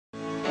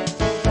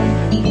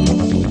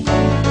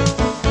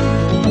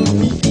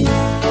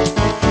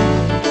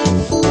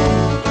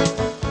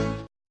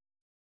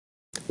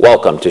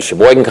welcome to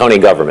Sheboygan County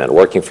Government,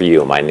 Working for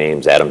You. My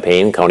name's Adam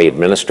Payne, County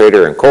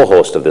Administrator and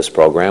co-host of this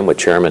program with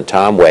Chairman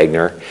Tom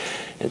Wagner.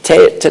 And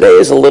today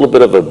is a little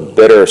bit of a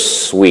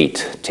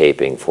bittersweet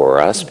taping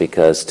for us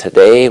because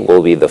today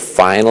will be the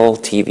final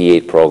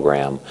TV8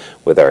 program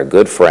with our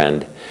good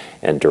friend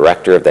and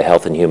Director of the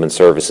Health and Human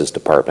Services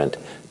Department,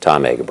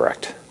 Tom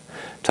Eggebrecht.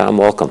 Tom,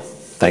 welcome.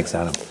 Thanks,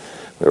 Adam.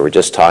 We were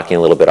just talking a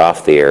little bit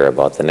off the air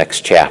about the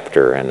next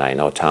chapter, and I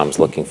know Tom's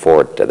looking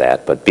forward to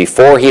that. But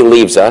before he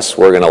leaves us,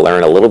 we're going to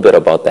learn a little bit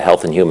about the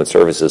Health and Human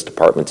Services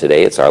Department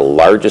today. It's our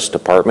largest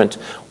department,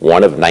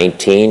 one of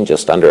 19,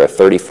 just under a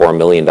 $34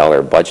 million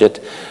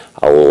budget.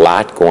 A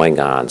lot going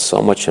on,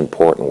 so much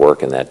important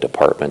work in that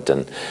department.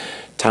 And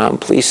Tom,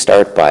 please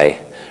start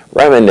by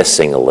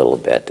reminiscing a little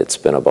bit. It's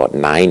been about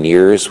 9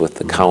 years with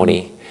the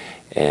county,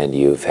 and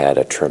you've had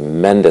a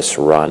tremendous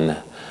run.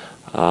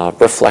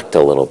 Reflect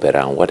a little bit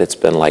on what it's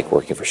been like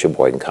working for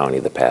Sheboygan County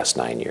the past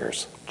 9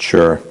 years.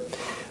 Sure.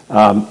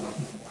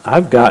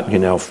 I've got,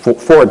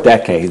 4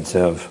 decades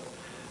of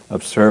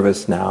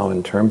service now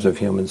in terms of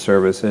human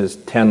services.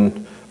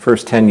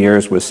 First 10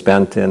 years was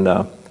spent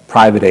in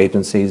private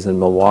agencies in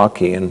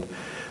Milwaukee, and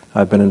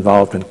I've been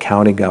involved in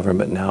county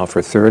government now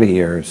for 30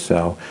 years.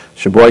 So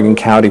Sheboygan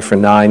County for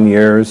 9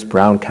 years,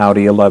 Brown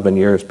County 11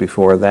 years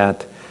before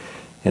that,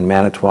 and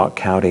Manitowoc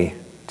County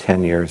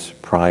 10 years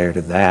prior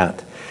to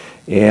that.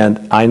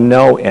 And I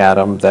know,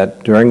 Adam,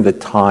 that during the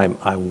time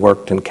I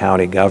worked in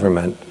county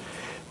government,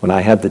 when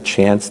I had the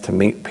chance to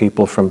meet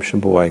people from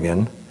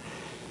Sheboygan,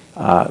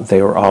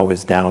 they were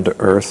always down to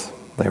earth,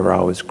 they were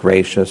always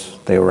gracious,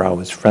 they were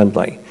always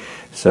friendly.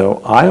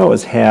 So I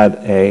always had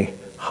a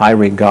high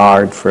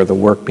regard for the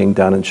work being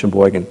done in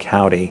Sheboygan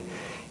County,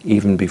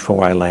 even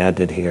before I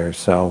landed here.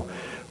 So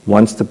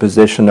once the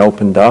position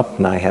opened up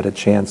and I had a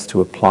chance to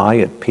apply,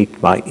 it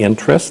piqued my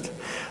interest.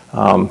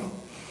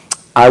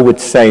 I would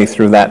say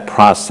through that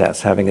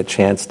process, having a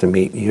chance to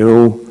meet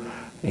you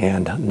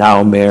and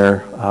now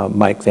Mayor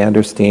Mike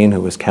Vandersteen, who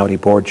was County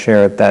Board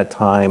Chair at that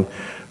time,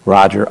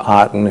 Roger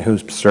Otten,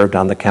 who's served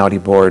on the County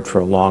Board for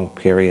a long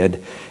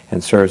period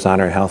and serves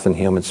on our Health and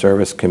Human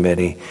Service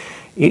Committee.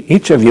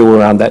 Each of you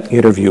were on that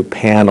interview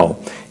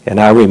panel, and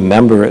I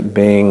remember it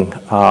being,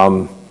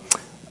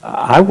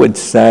 I would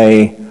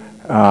say,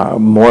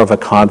 more of a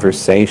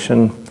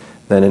conversation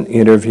than an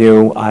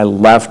interview. I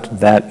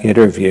left that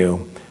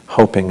interview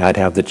hoping I'd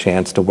have the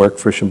chance to work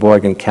for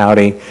Sheboygan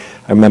County.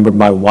 I remember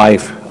my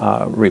wife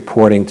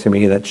reporting to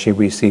me that she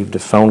received a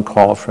phone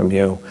call from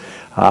you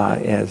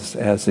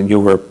as you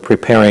were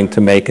preparing to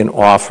make an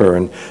offer,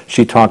 and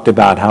she talked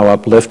about how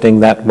uplifting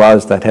that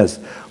was. That has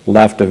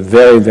left a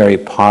very, very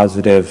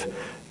positive,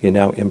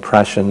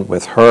 impression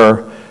with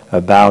her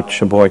about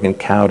Sheboygan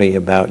County,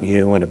 about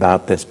you, and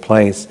about this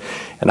place.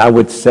 And I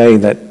would say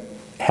that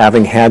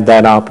having had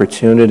that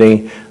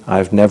opportunity,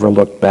 I've never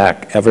looked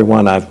back.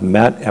 Everyone I've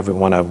met,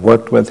 everyone I've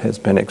worked with has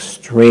been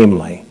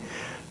extremely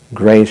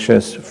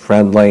gracious,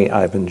 friendly.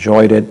 I've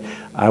enjoyed it.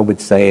 I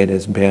would say it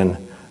has been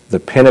the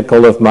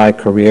pinnacle of my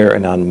career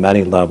and on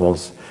many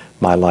levels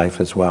my life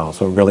as well.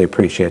 So really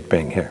appreciate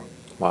being here.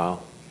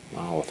 Wow.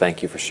 Well,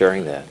 thank you for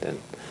sharing that. And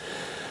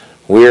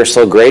we are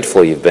so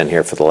grateful you've been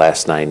here for the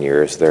last 9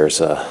 years. There's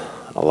a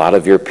lot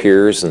of your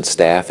peers and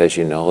staff, as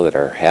you know, that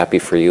are happy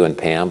for you and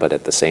Pam, but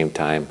at the same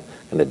time,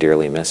 going to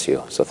dearly miss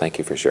you. So thank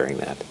you for sharing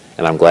that.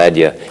 And I'm glad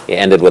you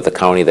ended with a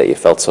county that you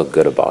felt so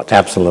good about.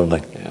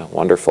 Absolutely. Yeah,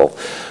 wonderful.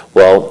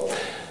 Well,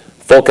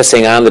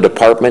 focusing on the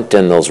department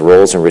and those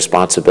roles and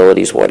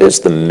responsibilities, what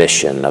is the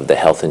mission of the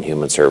Health and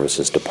Human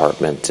Services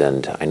Department?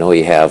 And I know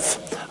you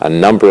have a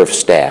number of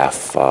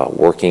staff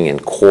working in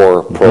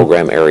core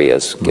program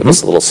areas. Give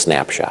us a little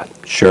snapshot.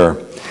 Sure.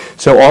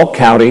 So all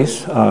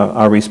counties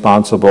are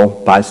responsible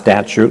by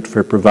statute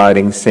for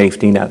providing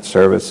safety net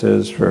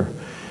services for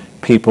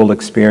people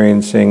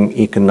experiencing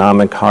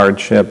economic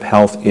hardship,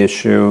 health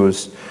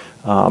issues,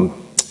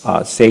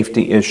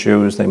 safety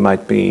issues. They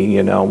might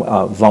be,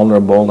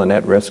 vulnerable and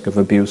at risk of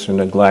abuse or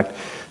neglect.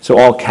 So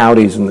all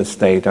counties in the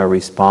state are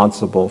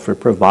responsible for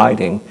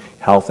providing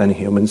health and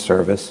human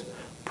service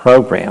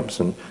programs.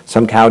 And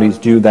some counties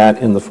do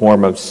that in the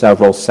form of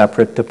several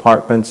separate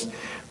departments.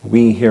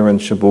 We here in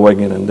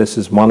Sheboygan, and this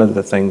is one of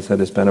the things that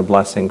has been a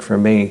blessing for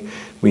me,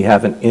 we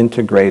have an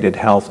integrated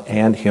health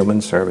and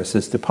human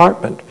services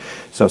department.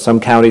 So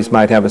some counties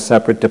might have a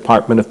separate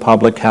department of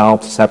public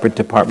health, separate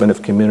department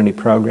of community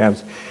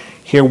programs.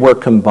 Here we're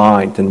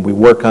combined, and we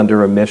work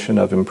under a mission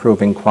of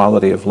improving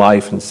quality of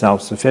life and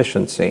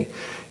self-sufficiency.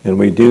 And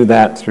we do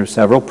that through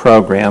several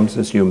programs,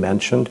 as you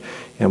mentioned,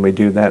 and we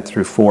do that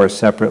through 4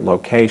 separate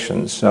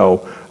locations.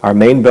 So our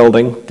main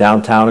building,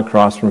 downtown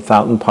across from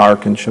Fountain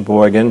Park in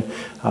Sheboygan,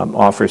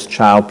 offers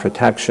child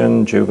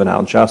protection,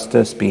 juvenile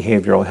justice,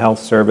 behavioral health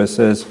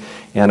services,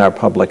 and our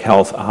public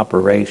health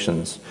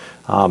operations.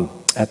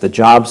 At the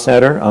Job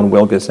Center on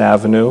Wilgus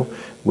Avenue,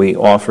 we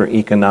offer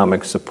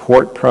economic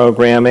support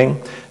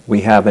programming.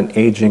 We have an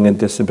Aging and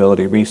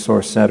Disability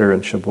Resource Center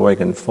in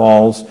Sheboygan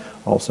Falls,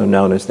 also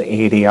known as the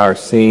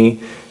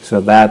ADRC. So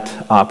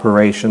that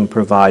operation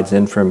provides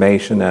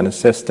information and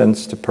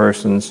assistance to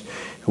persons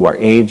who are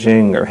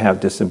aging or have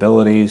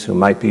disabilities, who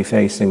might be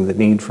facing the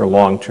need for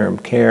long-term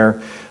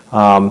care.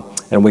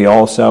 And we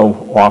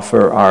also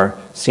offer our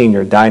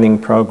senior dining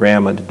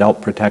program and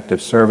adult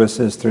protective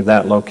services through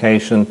that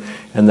location.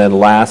 And then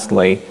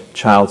lastly,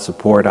 child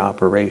support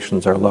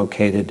operations are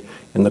located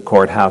in the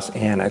courthouse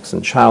annex.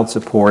 And child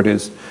support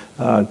is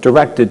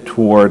directed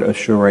toward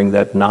assuring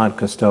that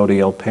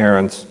non-custodial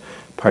parents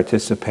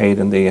participate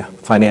in the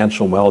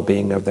financial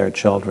well-being of their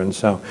children.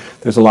 So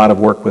there's a lot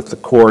of work with the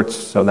courts,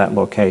 so that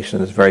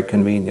location is very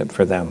convenient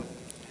for them.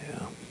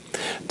 Yeah.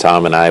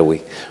 Tom and I,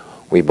 we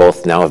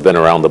both now have been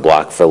around the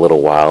block for a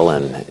little while,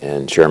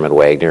 and Chairman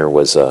Wagner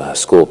was a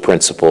school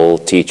principal,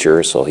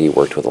 teacher, so he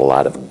worked with a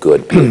lot of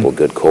good people,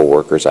 good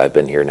co-workers. I've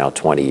been here now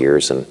 20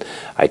 years, and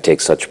I take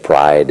such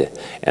pride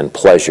and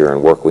pleasure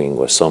in working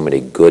with so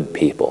many good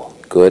people,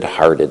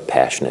 good-hearted,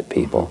 passionate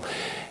people.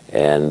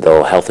 And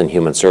though Health and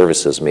Human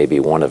Services may be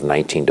one of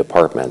 19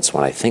 departments,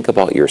 when I think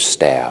about your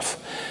staff,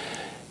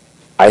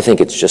 I think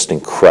it's just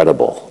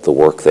incredible the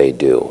work they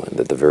do, and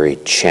the very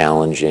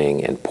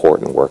challenging,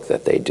 important work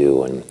that they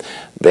do. And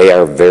they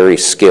are very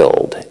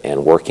skilled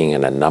and working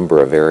in a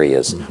number of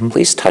areas.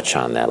 Please touch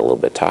on that a little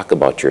bit. Talk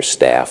about your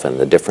staff and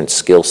the different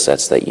skill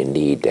sets that you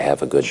need to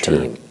have a good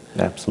team.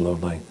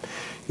 Absolutely.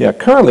 Yeah,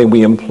 currently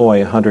we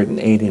employ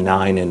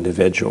 189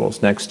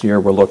 individuals. Next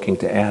year we're looking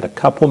to add a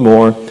couple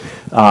more,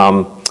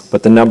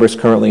 but the number is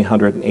currently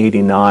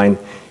 189.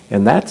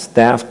 And that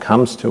staff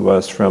comes to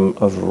us from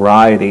a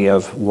variety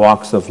of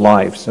walks of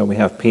life. So we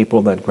have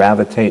people that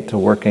gravitate to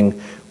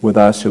working with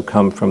us who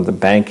come from the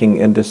banking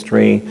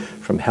industry,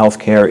 from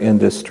healthcare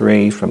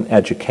industry, from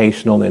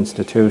educational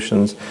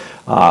institutions.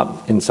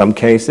 In some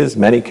cases,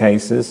 many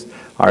cases,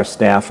 our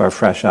staff are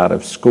fresh out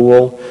of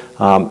school.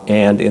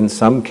 And in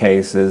some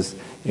cases,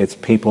 it's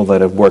people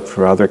that have worked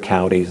for other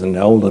counties and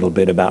know a little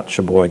bit about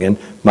Sheboygan,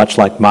 much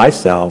like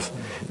myself,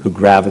 who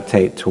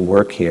gravitate to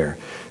work here.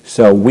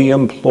 So we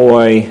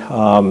employ,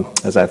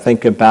 as I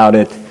think about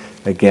it,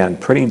 again,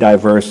 pretty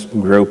diverse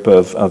group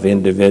of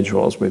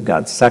individuals. We've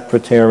got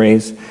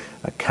secretaries,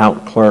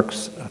 account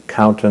clerks,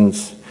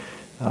 accountants,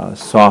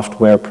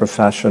 software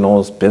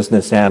professionals,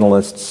 business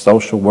analysts,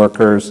 social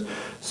workers,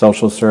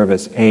 social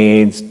service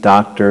aides,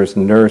 doctors,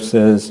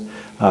 nurses,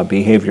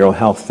 behavioral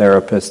health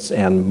therapists,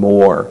 and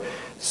more.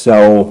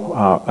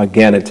 So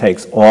again, it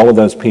takes all of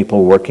those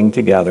people working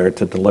together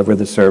to deliver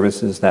the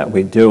services that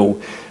we do.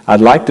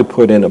 I'd like to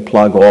put in a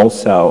plug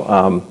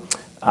also.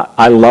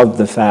 I love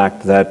the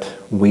fact that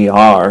we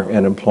are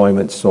an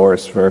employment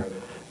source for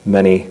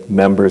many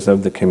members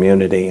of the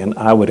community, and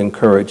I would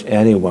encourage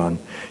anyone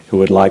who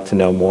would like to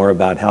know more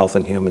about Health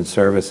and Human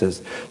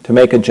Services to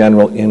make a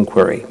general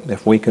inquiry.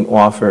 If we can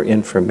offer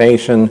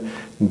information,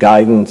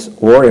 guidance,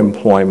 or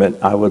employment,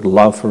 I would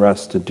love for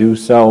us to do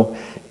so.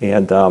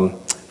 And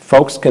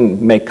folks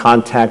can make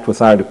contact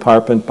with our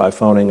department by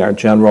phoning our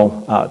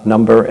general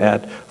number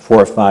at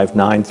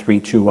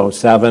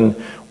 459-3207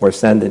 or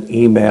send an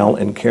email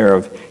in care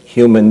of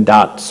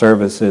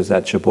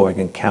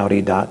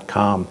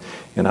human.services@sheboygancounty.com.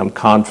 And I'm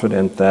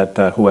confident that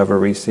whoever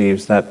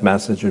receives that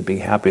message would be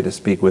happy to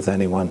speak with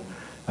anyone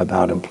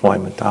about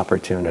employment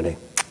opportunity.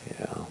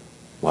 Yeah.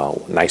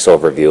 Well, nice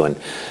overview. And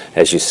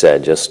as you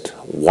said, just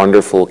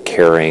wonderful,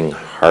 caring,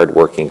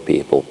 hardworking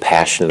people,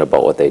 passionate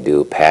about what they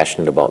do,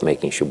 passionate about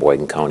making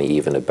Sheboygan County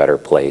even a better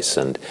place.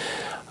 And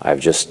I've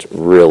just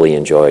really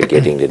enjoyed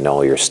getting to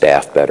know your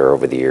staff better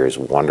over the years.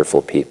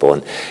 Wonderful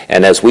people.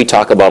 And as we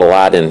talk about a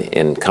lot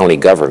in county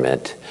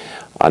government,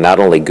 not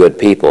only good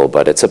people,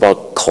 but it's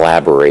about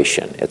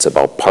collaboration. It's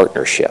about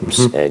partnerships.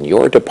 And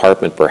your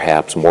department,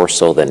 perhaps more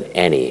so than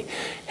any,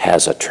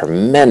 has a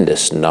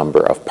tremendous number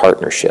of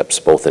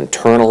partnerships, both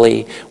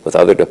internally with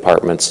other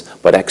departments,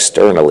 but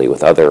externally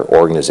with other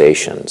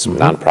organizations,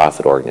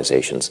 nonprofit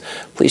organizations.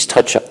 Please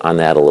touch on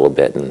that a little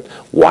bit and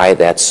why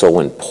that's so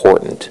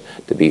important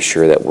to be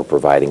sure that we're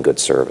providing good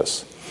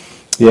service.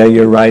 Yeah,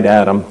 you're right,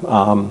 Adam.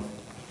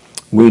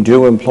 We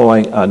do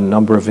employ a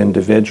number of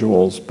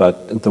individuals,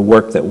 but the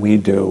work that we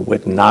do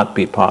would not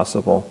be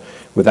possible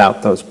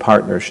without those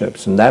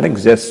partnerships. And that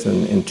exists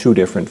in two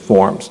different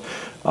forms.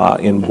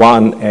 In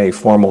one, a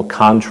formal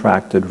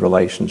contracted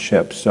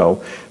relationship.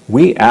 So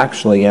we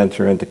actually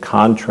enter into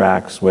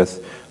contracts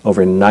with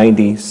over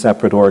 90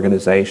 separate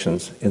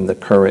organizations in the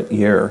current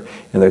year,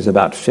 and there's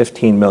about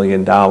 $15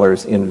 million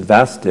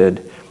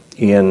invested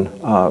in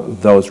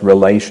those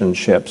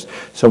relationships.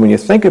 So when you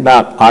think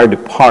about our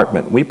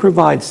department, we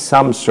provide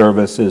some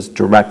services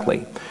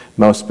directly,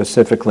 most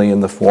specifically in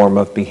the form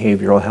of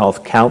behavioral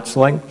health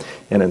counseling,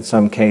 and in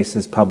some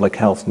cases public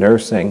health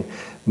nursing.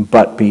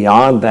 But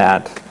beyond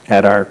that,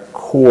 at our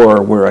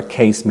core, we're a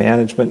case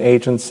management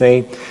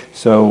agency.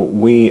 So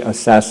we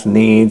assess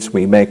needs,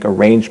 we make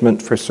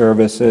arrangement for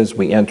services,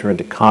 we enter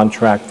into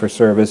contract for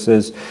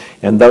services,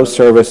 and those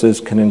services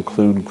can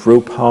include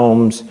group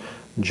homes,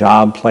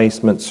 job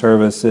placement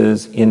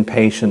services,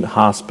 inpatient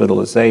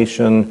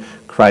hospitalization,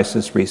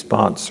 crisis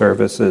response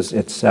services,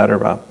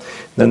 etc.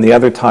 Then the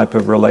other type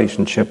of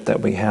relationship that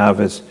we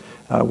have is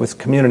with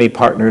community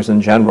partners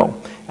in general,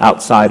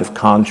 outside of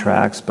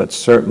contracts, but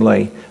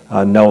certainly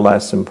no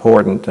less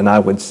important. And I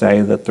would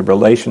say that the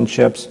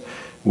relationships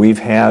we've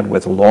had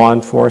with law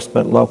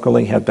enforcement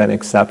locally have been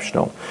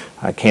exceptional.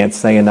 I can't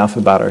say enough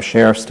about our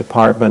sheriff's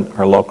department,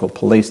 our local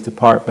police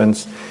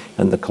departments,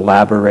 and the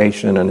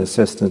collaboration and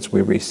assistance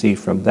we receive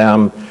from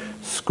them.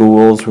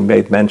 Schools, we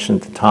made mention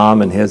to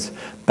Tom and his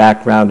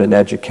background in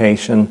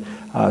education.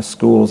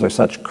 Schools are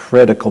such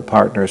critical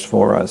partners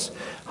for us.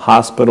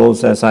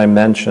 Hospitals, as I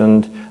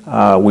mentioned,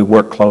 we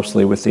work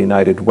closely with the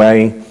United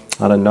Way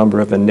on a number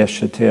of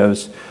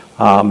initiatives.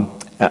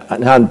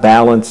 And on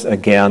balance,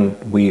 again,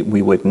 we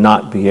would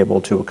not be able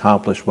to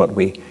accomplish what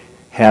we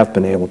have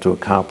been able to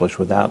accomplish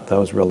without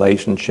those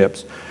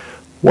relationships.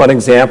 One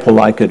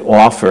example I could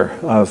offer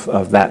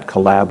of that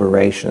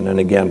collaboration, and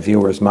again,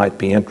 viewers might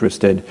be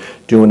interested,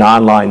 do an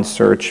online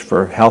search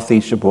for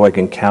Healthy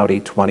Sheboygan County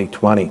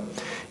 2020,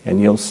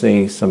 and you'll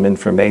see some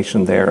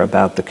information there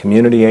about the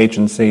community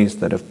agencies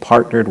that have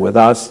partnered with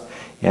us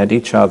and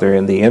each other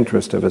in the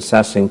interest of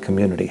assessing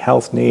community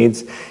health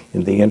needs,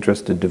 in the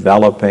interest of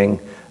developing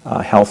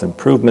health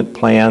improvement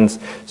plans.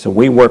 So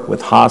we work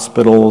with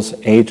hospitals,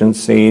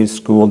 agencies,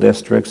 school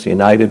districts,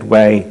 United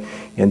Way,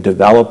 in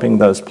developing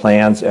those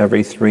plans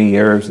every 3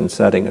 years and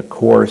setting a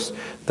course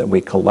that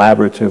we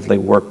collaboratively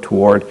work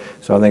toward.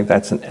 So I think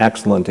that's an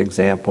excellent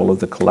example of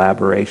the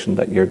collaboration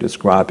that you're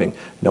describing.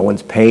 No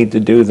one's paid to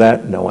do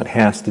that, no one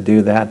has to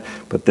do that,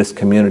 but this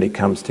community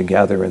comes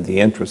together in the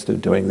interest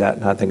of doing that,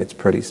 and I think it's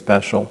pretty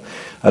special.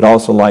 I'd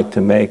also like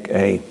to make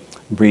a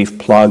brief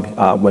plug.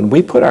 When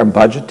we put our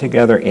budget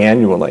together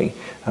annually,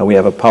 we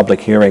have a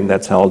public hearing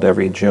that's held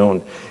every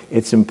June.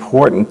 It's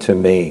important to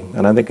me,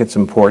 and I think it's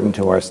important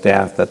to our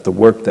staff, that the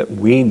work that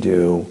we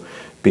do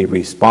be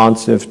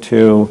responsive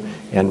to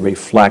and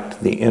reflect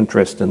the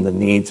interest and the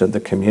needs of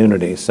the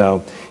community.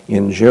 So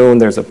in June,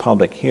 there's a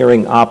public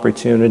hearing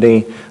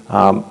opportunity.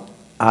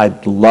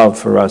 I'd love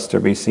for us to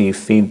receive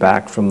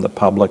feedback from the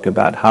public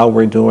about how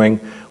we're doing,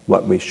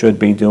 what we should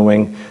be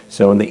doing.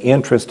 So in the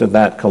interest of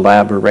that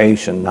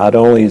collaboration, not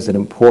only is it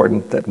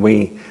important that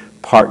we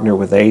partner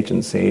with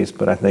agencies,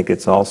 but I think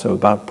it's also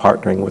about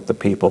partnering with the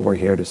people we're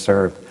here to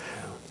serve.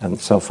 And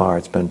so far,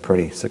 it's been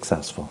pretty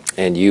successful.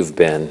 And you've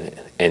been,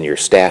 and your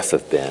staff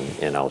have been,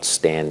 an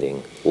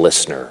outstanding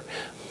listener.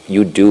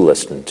 You do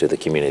listen to the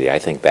community. I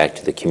think back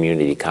to the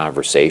community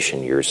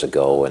conversation years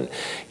ago and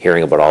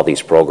hearing about all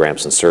these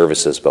programs and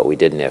services, but we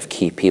didn't have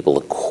key people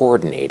to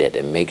coordinate it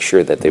and make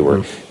sure that they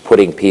were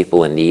putting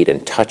people in need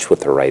in touch with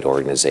the right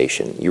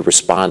organization. You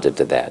responded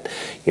to that.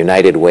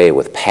 United Way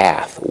with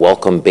PATH,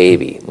 Welcome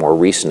Baby, more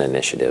recent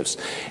initiatives.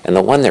 And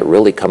the one that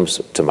really comes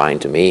to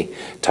mind to me,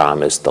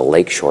 Tom, is the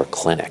Lakeshore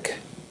Clinic,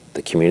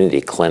 the community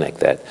clinic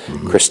that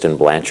Kristen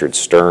Blanchard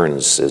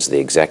Stearns is the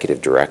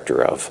executive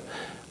director of.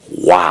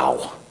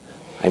 Wow.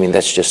 I mean,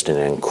 that's just an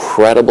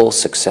incredible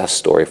success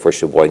story for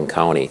Sheboygan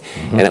County.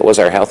 And it was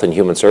our Health and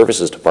Human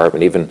Services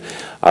Department, even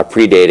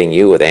predating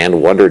you, with Ann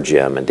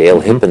Wondergem and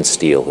Dale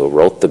Hippensteel, who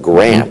wrote the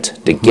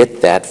grant to get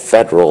that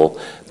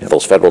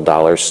those federal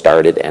dollars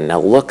started. And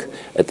now look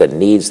at the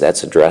needs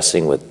that's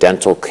addressing with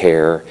dental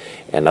care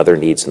and other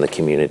needs in the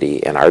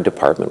community. And our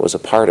department was a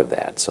part of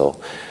that.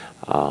 So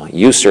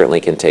you certainly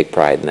can take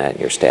pride in that, and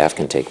your staff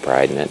can take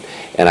pride in it.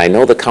 And I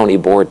know the county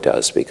board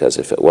does, because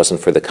if it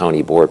wasn't for the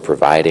county board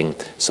providing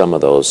some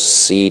of those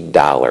seed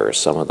dollars,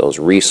 some of those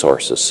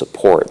resources,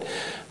 support,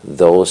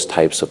 those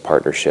types of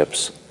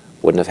partnerships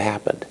wouldn't have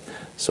happened.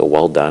 So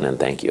well done, and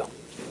thank you.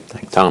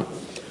 Thanks. Tom.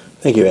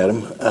 Thank you,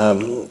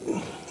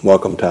 Adam.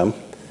 Welcome, Tom.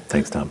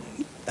 Thanks, Tom.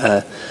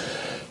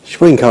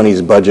 Sheboygan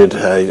County's budget,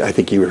 I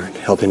think your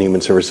Health and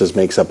Human Services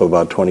makes up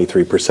about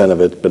 23% of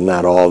it, but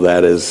not all of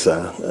that is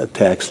a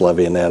tax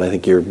levy in that. I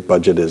think your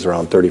budget is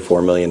around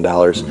 $34 million.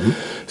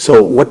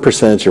 So what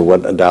percentage, or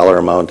what dollar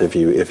amount, if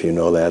you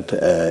know that,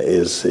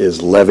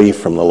 is levy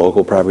from the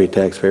local property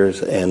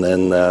taxpayers? And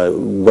then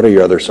what are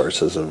your other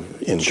sources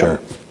of income? Sure.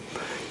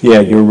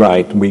 Yeah, you're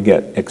right. We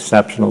get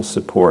exceptional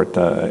support.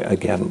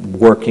 Again,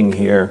 working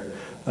here,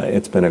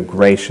 it's been a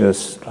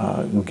gracious,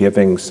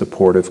 giving,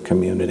 supportive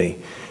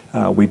community.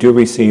 We do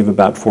receive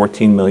about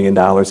 $14 million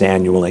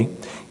annually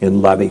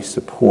in levy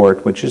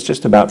support, which is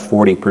just about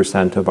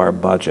 40% of our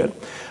budget.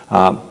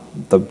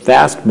 The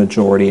vast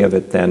majority of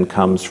it then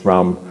comes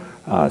from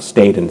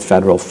state and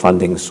federal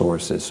funding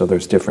sources. So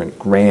there's different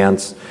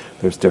grants,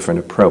 there's different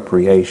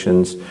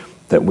appropriations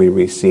that we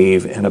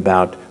receive, and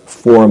about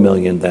 $4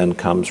 million then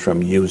comes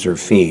from user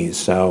fees.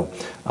 So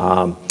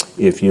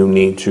if you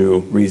need to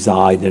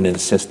reside in an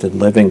assisted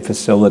living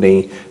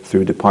facility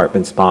through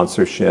department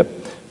sponsorship,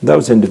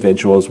 those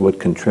individuals would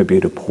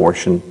contribute a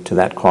portion to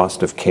that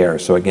cost of care.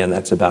 So again,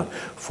 that's about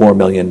 $4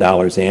 million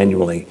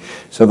annually.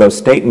 So those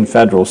state and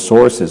federal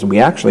sources, we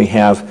actually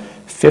have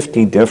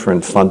 50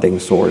 different funding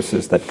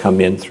sources that come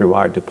in through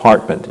our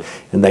department,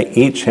 and they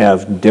each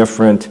have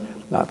different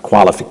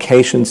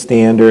qualification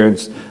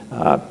standards,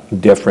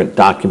 different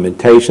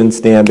documentation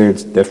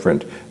standards,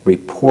 different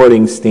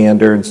reporting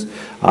standards,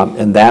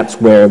 and that's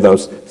where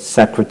those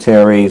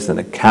secretaries and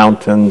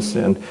accountants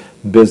and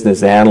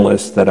business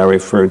analysts that I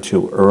referred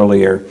to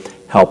earlier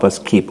help us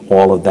keep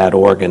all of that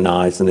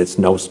organized, and it's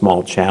no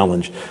small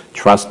challenge.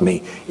 Trust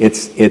me,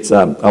 it's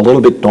a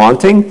little bit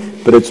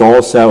daunting, but it's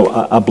also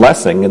a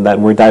blessing in that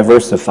we're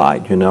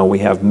diversified. You know, we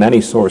have many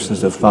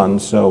sources of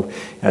funds, so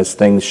as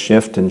things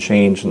shift and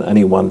change on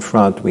any one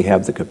front, we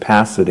have the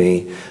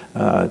capacity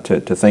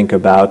to think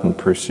about and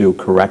pursue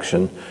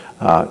correction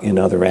in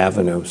other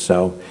avenues.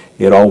 So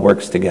it all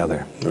works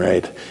together.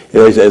 Right.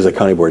 As a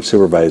county board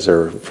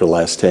supervisor for the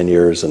last 10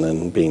 years and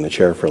then being the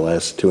chair for the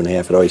last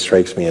 2.5, it always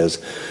strikes me as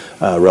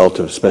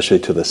relative, especially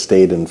to the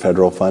state and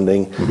federal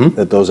funding,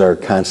 that those are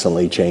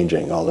constantly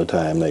changing all the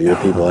time, that your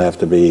people have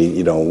to be,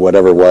 you know,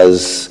 whatever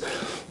was,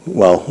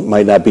 well,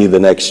 might not be the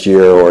next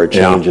year or it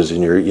changes,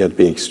 and you have to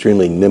be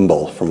extremely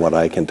nimble from what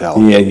I can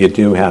tell. Yeah, you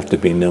do have to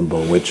be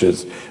nimble, which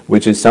is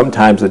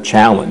sometimes a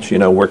challenge, you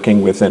know,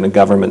 working within a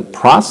government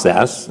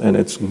process, and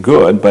it's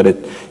good, but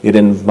it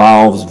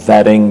involves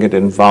vetting, it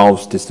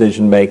involves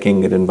decision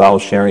making, it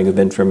involves sharing of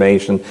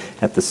information.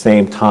 At the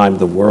same time,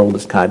 the world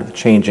is kind of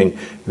changing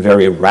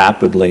very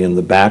rapidly in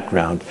the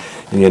background.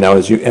 And, you know,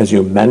 as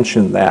you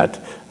mentioned that,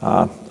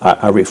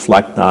 I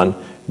reflect on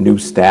new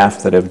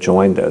staff that have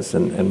joined us,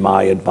 and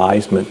my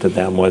advisement to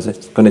them was,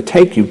 it's going to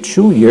take you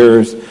 2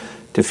 years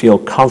to feel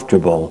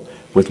comfortable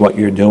with what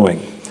you're doing.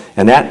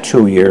 And at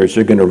 2 years,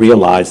 you're going to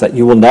realize that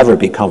you will never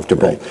be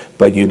comfortable,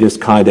 but you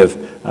just kind of,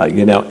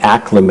 you know,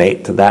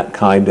 acclimate to that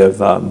kind of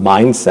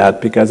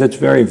mindset, because it's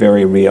very,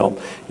 very real.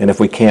 And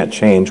if we can't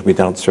change, we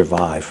don't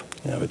survive.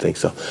 Yeah, I would think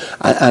so.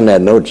 On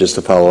that note, just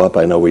to follow up,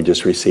 I know we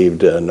just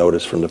received a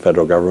notice from the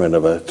federal government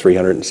of about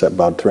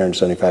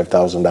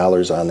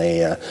 $375,000 on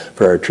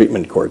for our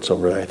treatment courts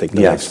over, I think,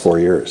 the next 4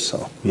 years.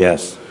 So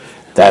yes,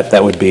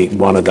 that would be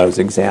one of those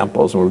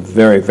examples. We're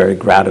very, very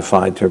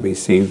gratified to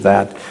receive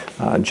that.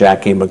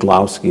 Jackie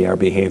McGlowski, our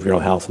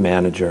behavioral health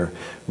manager,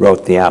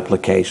 wrote the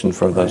application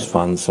for those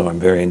funds, so I'm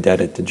very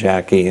indebted to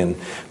Jackie, and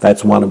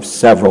that's one of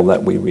several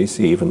that we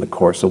receive in the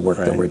course of work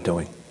that we're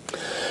doing.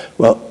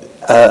 Well,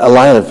 a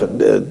lot of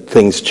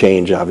things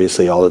change,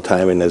 obviously, all the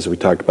time, and as we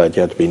talked about,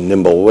 you have to be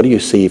nimble. What do you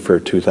see for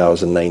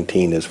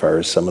 2019 as far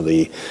as some of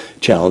the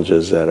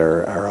challenges that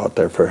are out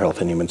there for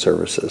Health and Human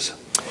Services?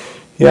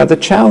 Yeah, the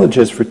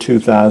challenges for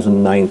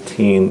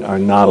 2019 are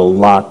not a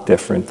lot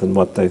different than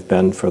what they've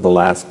been for the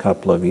last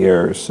couple of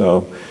years.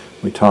 So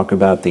we talk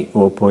about the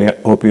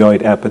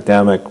opioid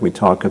epidemic, we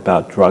talk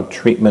about drug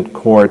treatment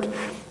court,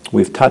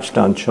 we've touched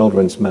on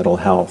children's mental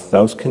health.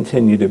 Those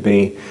continue to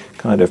be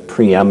kind of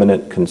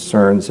preeminent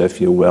concerns,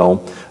 if you will.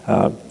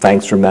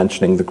 Thanks for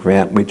mentioning the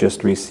grant we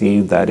just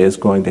received. That is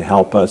going to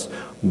help us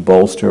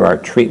bolster our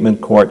treatment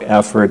court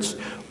efforts.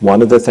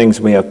 One of the things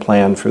we have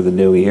planned for the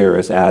new year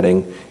is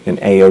adding an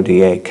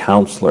AODA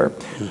counselor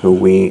who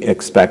we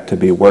expect to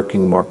be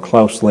working more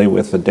closely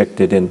with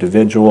addicted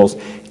individuals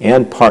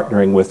and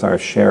partnering with our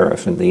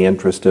sheriff in the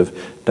interest of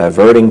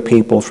diverting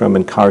people from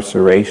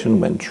incarceration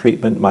when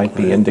treatment might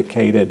be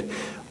indicated,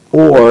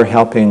 or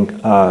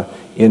helping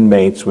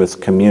inmates with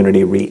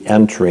community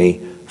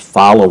reentry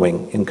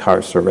following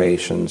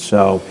incarceration.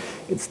 So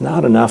it's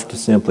not enough to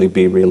simply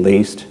be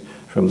released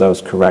from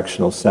those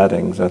correctional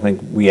settings. I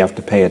think we have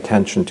to pay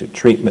attention to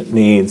treatment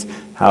needs,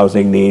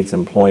 housing needs,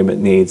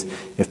 employment needs,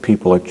 if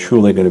people are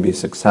truly going to be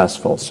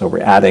successful. So we're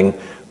adding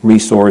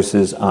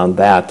resources on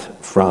that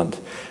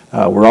front.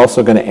 We're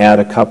also going to add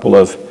a couple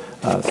of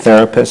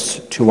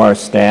therapists to our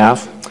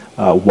staff,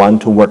 one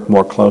to work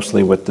more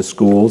closely with the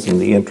schools in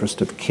the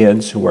interest of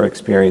kids who are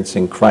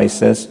experiencing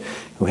crisis,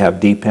 who have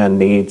deep end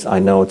needs. I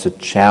know it's a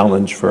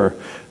challenge for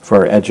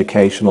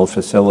educational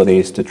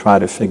facilities to try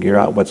to figure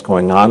out what's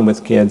going on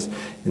with kids,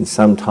 and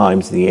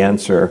sometimes the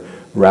answer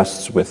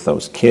rests with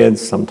those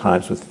kids,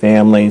 sometimes with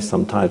families,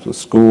 sometimes with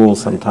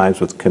schools, sometimes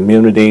with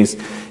communities,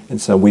 and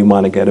so we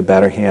want to get a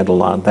better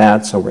handle on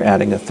that, so we're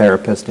adding a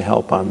therapist to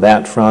help on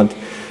that front.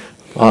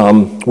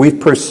 We've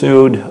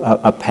pursued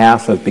a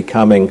path of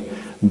becoming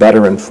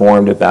better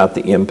informed about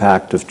the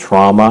impact of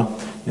trauma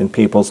in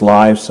people's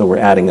lives, so we're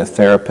adding a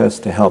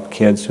therapist to help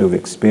kids who've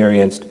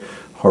experienced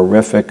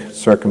horrific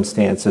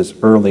circumstances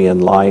early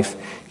in life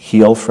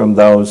heal from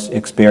those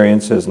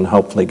experiences and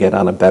hopefully get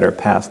on a better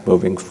path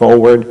moving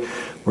forward.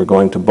 We're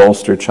going to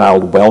bolster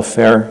child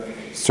welfare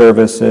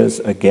services.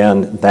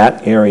 Again,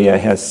 that area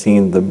has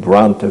seen the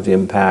brunt of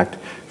impact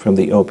from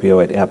the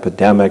opioid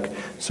epidemic,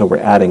 so we're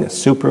adding a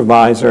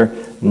supervisor,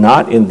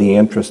 not in the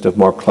interest of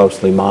more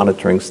closely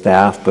monitoring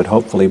staff, but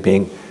hopefully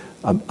being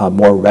a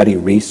more ready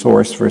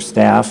resource for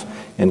staff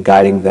and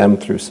guiding them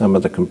through some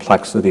of the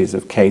complexities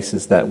of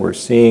cases that we're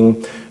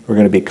seeing. We're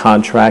going to be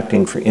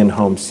contracting for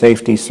in-home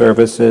safety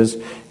services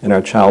in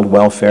our child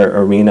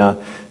welfare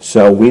arena.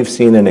 So we've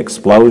seen an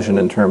explosion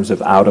in terms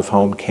of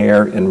out-of-home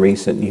care in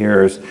recent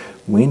years.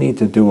 We need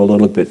to do a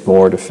little bit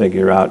more to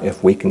figure out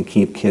if we can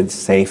keep kids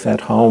safe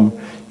at home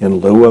in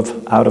lieu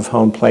of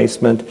out-of-home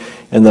placement.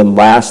 And then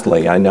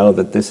lastly, I know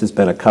that this has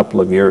been a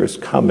couple of years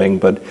coming,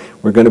 but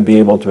we're going to be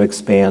able to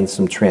expand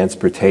some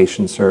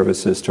transportation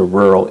services to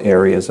rural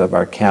areas of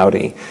our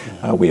county.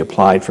 We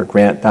applied for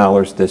grant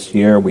dollars this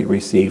year. We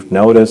received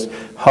notice.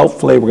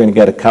 Hopefully, we're going to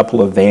get a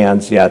couple of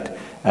vans yet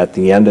at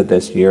the end of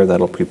this year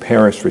that'll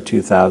prepare us for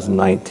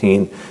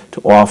 2019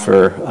 to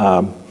offer,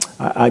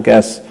 I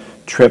guess,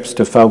 trips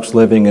to folks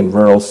living in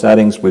rural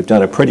settings. We've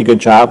done a pretty good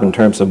job in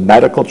terms of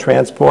medical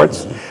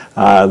transports.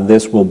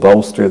 This will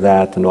bolster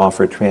that and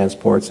offer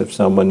transports if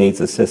someone needs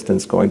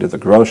assistance going to the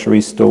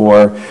grocery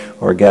store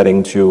or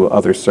getting to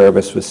other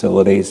service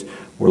facilities.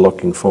 We're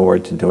looking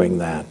forward to doing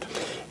that.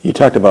 You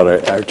talked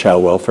about our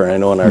child welfare. I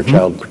know in our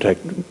child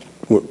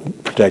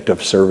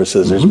protective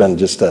services, there's been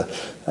just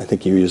I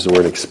think you used the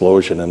word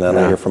explosion, and then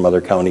I hear from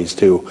other counties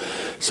too.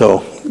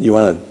 So you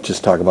want to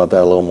just talk about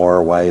that a little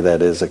more, why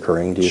that is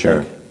occurring, do you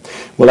think?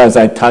 Well, as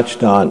I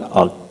touched on,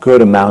 a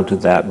good amount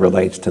of that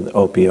relates to the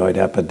opioid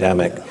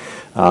epidemic.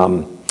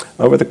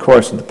 Over the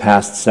course of the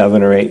past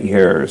 7 or 8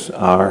 years,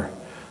 our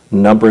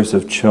numbers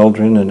of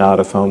children in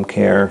out-of-home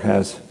care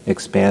has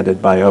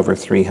expanded by over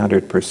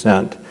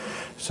 300%.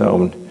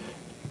 So in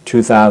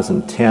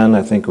 2010,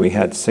 I think we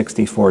had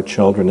 64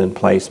 children in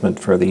placement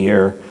for the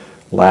year.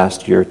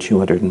 Last year,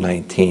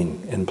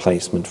 219 in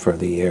placement for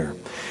the year.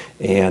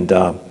 And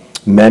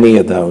many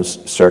of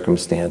those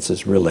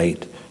circumstances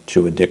relate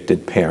to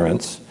addicted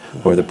parents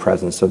or the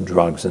presence of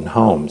drugs in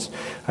homes.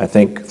 I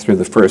think through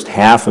the first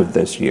half of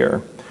this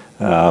year,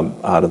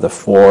 out of the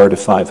 400 to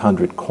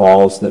 500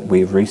 calls that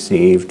we've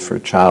received for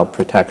child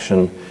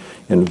protection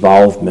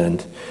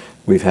involvement,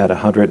 we've had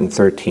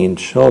 113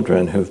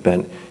 children who've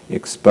been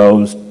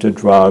exposed to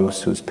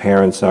drugs, whose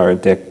parents are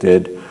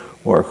addicted,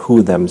 or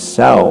who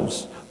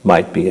themselves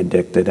might be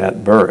addicted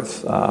at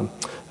birth.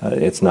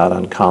 It's not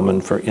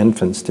uncommon for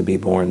infants to be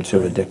born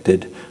to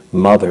addicted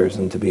mothers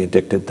and to be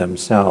addicted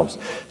themselves.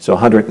 So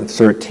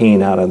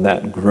 113 out of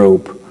that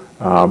group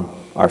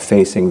are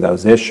facing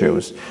those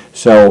issues.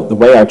 So the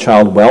way our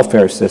child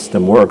welfare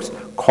system works,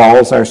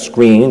 calls are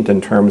screened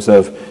in terms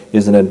of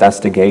is an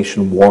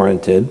investigation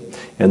warranted,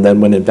 and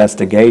then when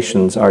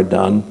investigations are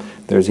done,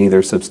 there's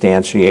either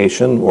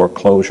substantiation or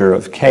closure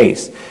of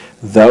case.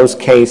 Those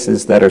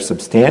cases that are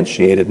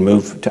substantiated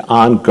move to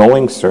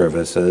ongoing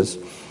services,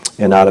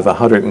 and out of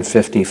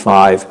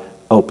 155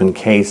 open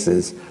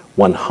cases,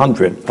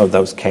 100 of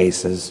those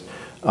cases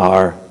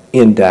are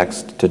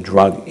indexed to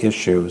drug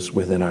issues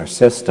within our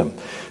system.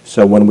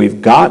 So when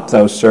we've got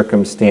those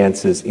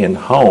circumstances in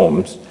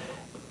homes,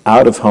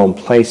 out-of-home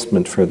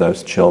placement for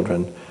those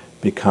children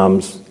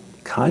becomes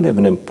kind of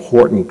an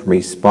important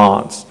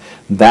response.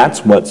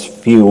 That's what's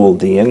fueled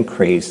the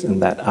increase in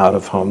that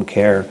out-of-home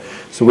care.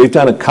 So we've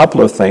done a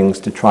couple of things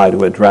to try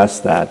to address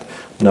that.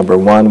 Number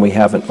one, we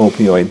have an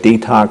opioid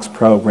detox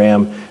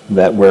program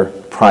that we're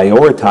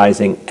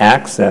prioritizing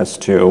access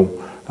to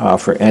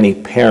for any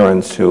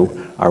parents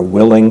who are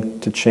willing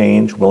to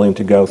change, willing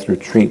to go through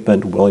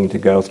treatment, willing to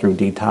go through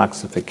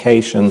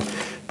detoxification.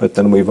 But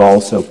then we've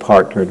also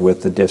partnered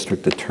with the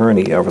district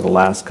attorney over the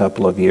last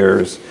couple of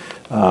years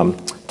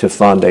to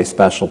fund a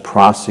special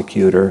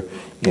prosecutor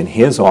in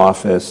his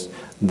office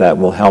that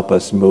will help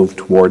us move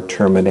toward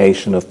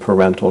termination of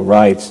parental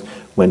rights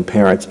when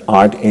parents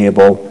aren't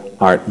able,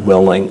 aren't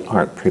willing,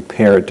 aren't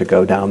prepared to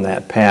go down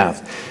that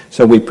path.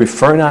 So we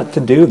prefer not to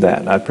do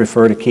that. I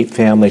prefer to keep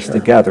families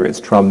together.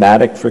 It's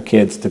traumatic for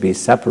kids to be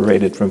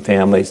separated from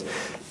families,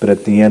 but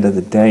at the end of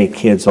the day,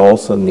 kids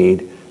also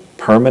need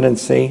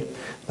permanency.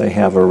 They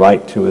have a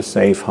right to a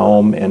safe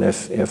home, and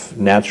if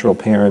natural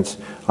parents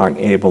aren't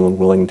able and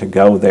willing to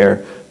go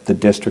there, the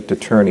district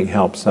attorney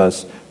helps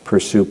us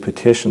pursue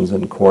petitions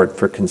in court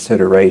for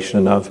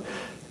consideration of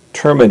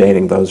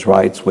terminating those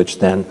rights, which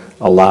then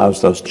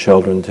allows those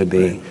children to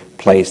be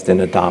placed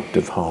in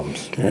adoptive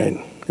homes.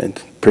 Right.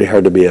 It's pretty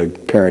hard to be a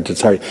parent.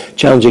 It's hard,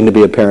 challenging to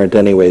be a parent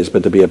anyways,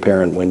 but to be a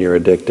parent when you're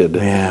addicted,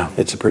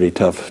 it's a pretty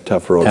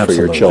tough road for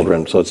your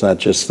children. So it's not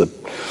just the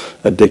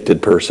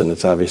addicted person,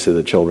 it's obviously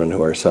the children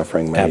who are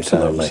suffering many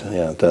times.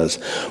 Yeah, it does.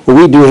 Well,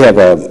 we do have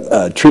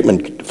a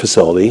treatment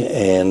facility,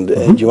 and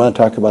do you want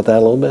to talk about that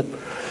a little bit?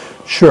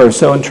 Sure.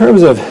 So in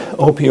terms of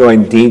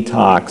opioid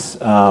detox,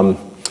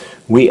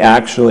 we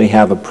actually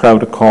have a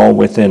protocol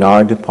within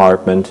our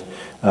department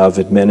of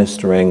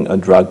administering a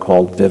drug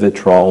called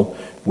Vivitrol,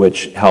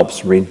 which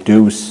helps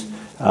reduce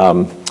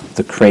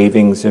the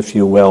cravings, if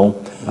you will,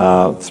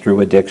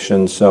 through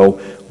addiction. So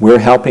we're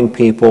helping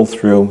people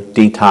through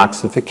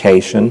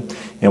detoxification,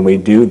 and we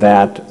do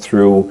that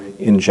through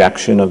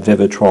injection of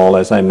Vivitrol,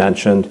 as I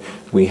mentioned.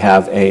 We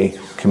have a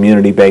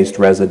community-based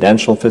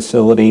residential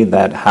facility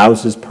that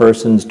houses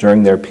persons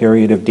during their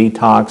period of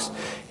detox,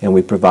 and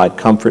we provide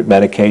comfort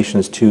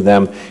medications to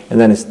them. And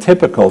then it's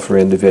typical for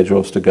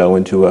individuals to go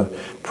into a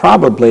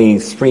probably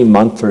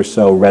 3-month or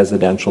so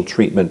residential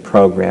treatment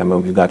program,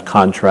 and we've got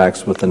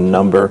contracts with a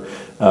number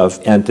of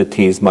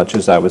entities, much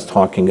as I was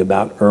talking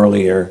about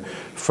earlier,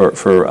 for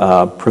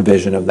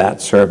provision of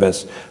that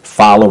service.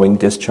 Following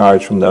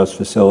discharge from those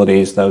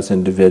facilities, those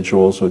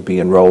individuals would be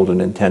enrolled in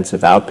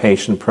intensive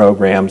outpatient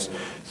programs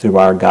through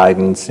our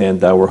guidance,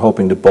 and we're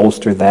hoping to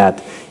bolster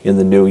that in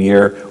the new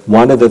year.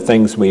 One of the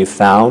things we've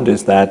found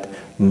is that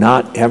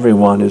not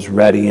everyone is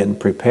ready and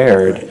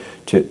prepared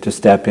to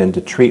step into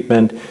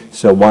treatment.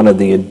 So one of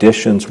the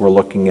additions we're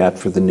looking at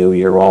for the new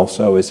year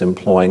also is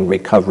employing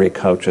recovery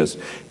coaches,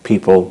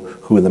 people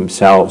who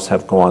themselves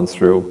have gone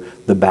through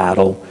the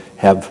battle,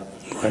 have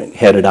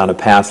headed on a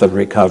path of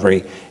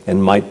recovery,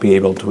 and might be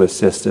able to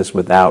assist us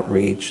with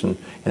outreach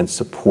and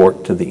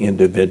support to the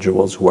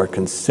individuals who are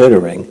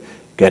considering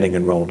getting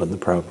enrolled in the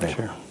program.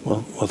 Sure.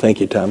 Well,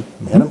 thank you, Tom.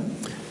 Adam?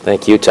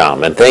 Thank you,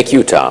 Tom, and thank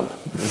you, Tom.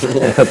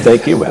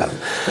 Thank you, Adam.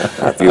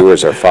 Our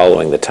viewers are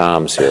following the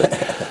Toms here.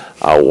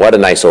 What a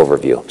nice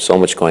overview. So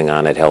much going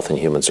on at Health and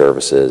Human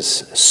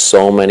Services,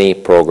 so many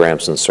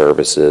programs and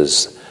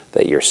services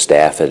that your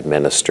staff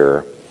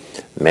administer.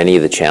 Many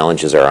of the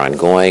challenges are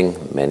ongoing,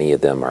 many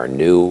of them are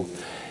new,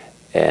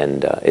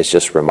 and it's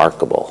just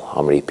remarkable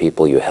how many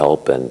people you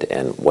help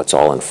and what's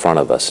all in front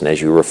of us. And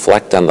as you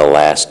reflect on the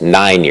last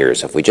 9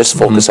 years, if we just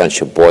focus on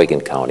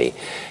Sheboygan County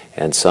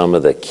and some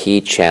of the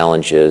key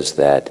challenges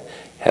that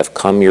have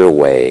come your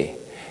way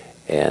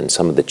and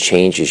some of the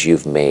changes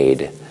you've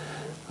made,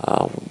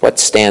 what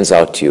stands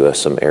out to you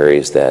as some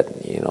areas that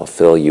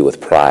fill you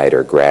with pride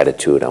or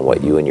gratitude on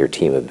what you and your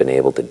team have been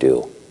able to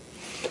do?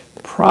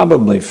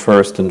 Probably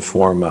first and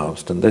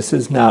foremost, and this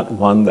is not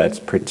one that's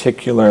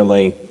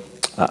particularly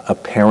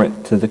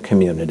apparent to the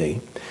community.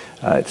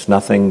 It's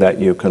nothing that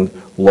you can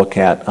look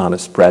at on a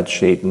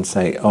spreadsheet and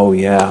say, oh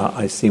yeah,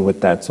 I see what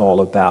that's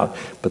all about.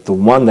 But the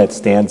one that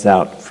stands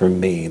out for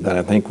me that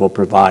I think will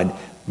provide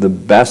the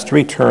best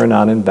return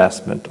on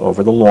investment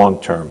over the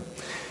long term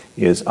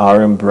is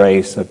our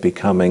embrace of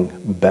becoming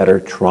better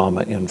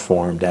trauma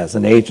informed as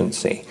an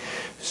agency.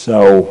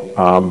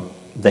 So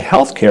the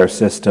healthcare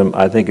system,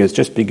 I think, is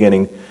just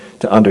beginning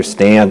to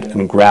understand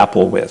and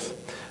grapple with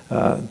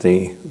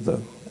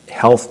the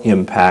health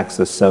impacts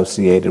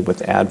associated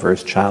with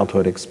adverse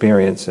childhood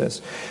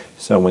experiences.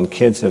 So when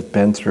kids have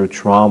been through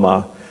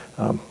trauma,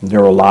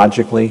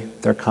 neurologically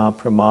they're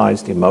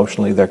compromised,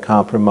 emotionally they're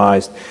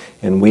compromised,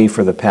 and we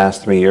for the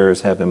past 3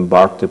 years have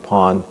embarked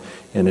upon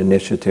an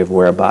initiative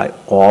whereby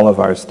all of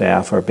our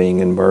staff are being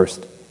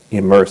immersed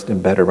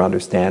in better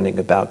understanding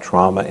about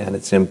trauma and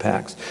its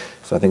impacts.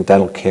 So I think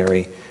that'll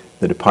carry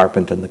the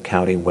department and the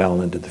county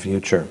well into the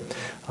future.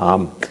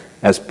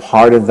 As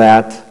part of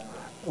that,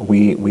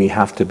 we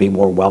have to be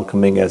more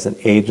welcoming as an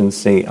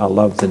agency. I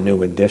love the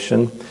new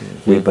addition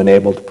we've been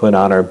able to put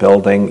on our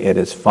building. It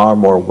is far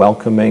more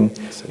welcoming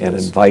and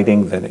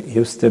inviting than it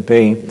used to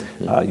be.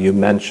 You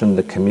mentioned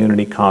the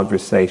community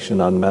conversation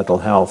on mental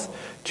health,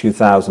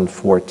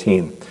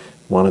 2014.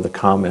 One of the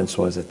comments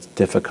was it's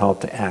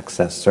difficult to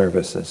access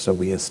services. So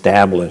we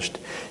established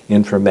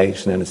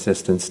information and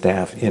assistance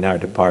staff in our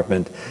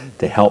department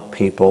to help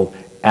people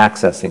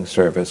accessing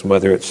service,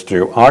 whether it's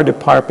through our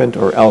department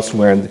or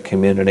elsewhere in the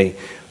community.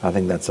 I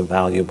think that's a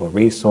valuable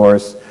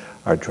resource.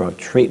 Our drug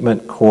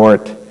treatment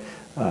court,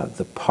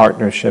 the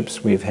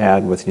partnerships we've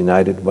had with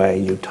United Way,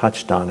 you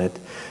touched on it,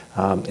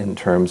 in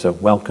terms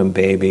of Welcome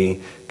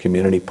Baby,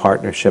 Community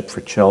Partnership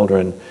for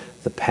Children,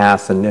 the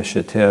PATH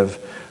initiative.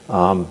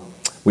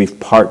 We've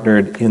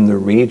partnered in the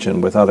region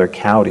with other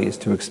counties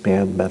to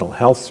expand mental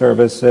health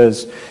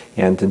services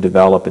and to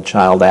develop a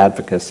child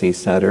advocacy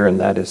center, and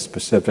that is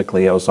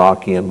specifically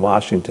Ozaukee and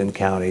Washington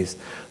counties.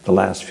 The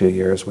last few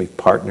years we've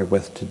partnered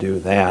with to do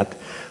that.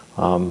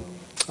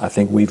 I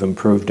think we've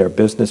improved our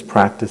business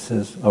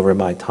practices over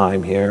my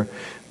time here.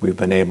 We've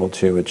been able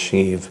to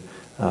achieve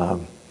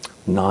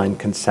 9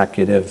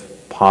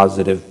 consecutive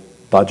positive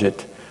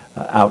budget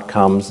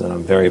outcomes, and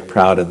I'm very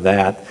proud of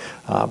that,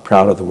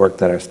 proud of the work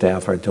that our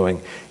staff are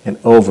doing. And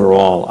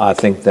overall, I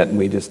think that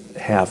we just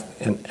have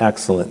an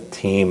excellent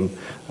team.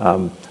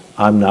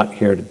 I'm not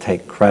here to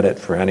take credit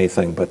for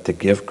anything, but to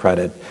give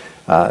credit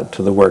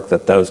to the work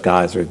that those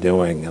guys are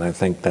doing. And I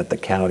think that the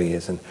county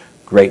is in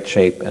great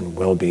shape and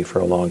will be for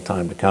a long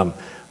time to come.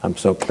 I'm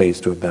so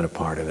pleased to have been a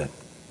part of it.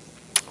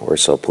 We're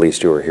so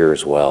pleased you were here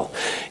as well.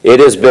 It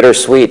is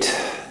bittersweet.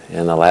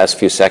 In the last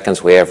few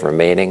seconds we have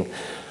remaining,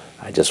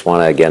 I just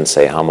want to again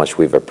say how much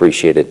we've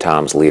appreciated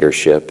Tom's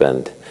leadership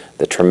and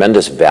the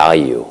tremendous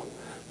value,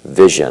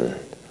 vision,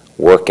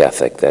 work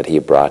ethic that he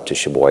brought to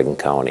Sheboygan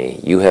County.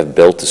 You have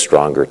built a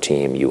stronger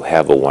team. You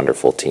have a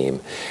wonderful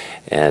team.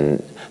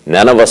 And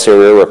none of us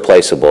are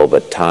irreplaceable,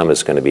 but Tom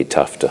is going to be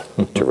tough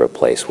to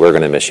replace. We're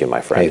going to miss you,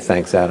 my friend. Hey,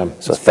 thanks, Adam.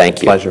 So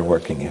thank you. Pleasure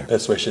working here.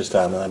 Best wishes,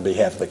 Tom, and on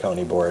behalf of the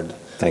county board.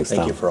 Thanks, Tom.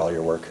 Thank you for all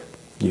your work.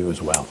 You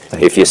as well.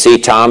 If you see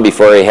Tom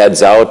before he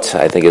heads out,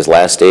 I think his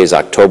last day is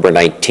October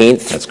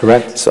 19th. That's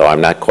correct. So I'm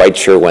not quite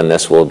sure when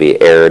this will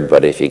be aired,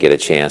 but if you get a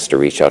chance to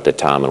reach out to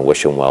Tom and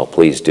wish him well,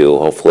 please do.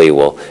 Hopefully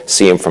we'll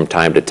see him from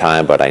time to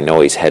time, but I know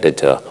he's headed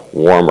to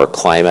warmer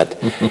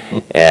climate.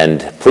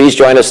 And please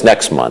join us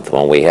next month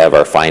when we have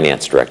our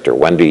finance director,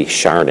 Wendy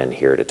Sharnan,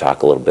 here to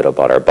talk a little bit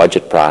about our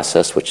budget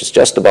process, which is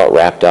just about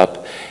wrapped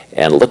up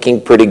and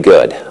looking pretty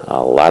good. A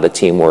lot of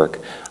teamwork.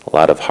 A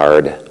lot of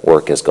hard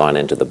work has gone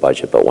into the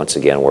budget, but once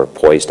again, we're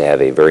poised to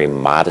have a very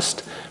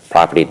modest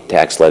property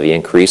tax levy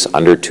increase,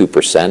 under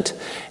 2%,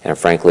 and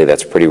frankly,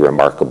 that's pretty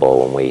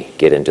remarkable when we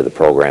get into the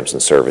programs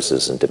and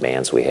services and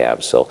demands we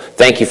have. So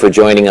thank you for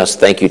joining us.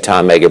 Thank you,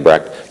 Tom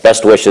Eggebrecht.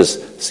 Best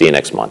wishes. See you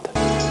next month.